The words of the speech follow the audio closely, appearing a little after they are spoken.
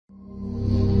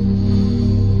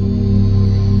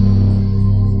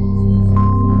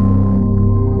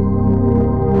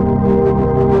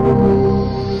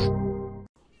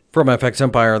From FX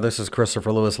Empire, this is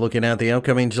Christopher Lewis looking at the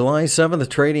upcoming July 7th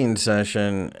trading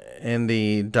session in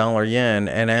the dollar yen.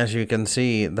 And as you can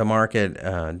see, the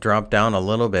market dropped down a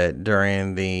little bit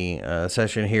during the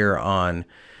session here on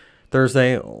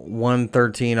Thursday,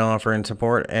 113 offering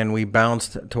support, and we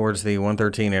bounced towards the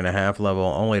 113.5 level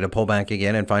only to pull back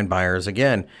again and find buyers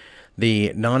again.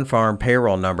 The non-farm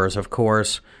payroll numbers, of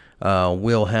course,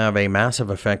 will have a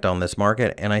massive effect on this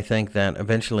market, and I think that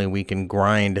eventually we can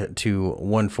grind to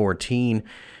 114,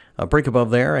 break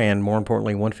above there, and more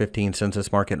importantly 115 since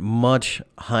this market much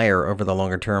higher over the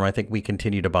longer term. I think we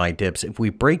continue to buy dips. If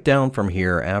we break down from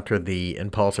here after the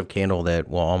impulsive candle that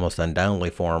will almost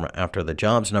undoubtedly form after the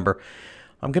jobs number,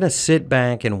 I'm going to sit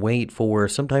back and wait for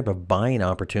some type of buying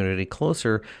opportunity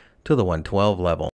closer to the 112 level.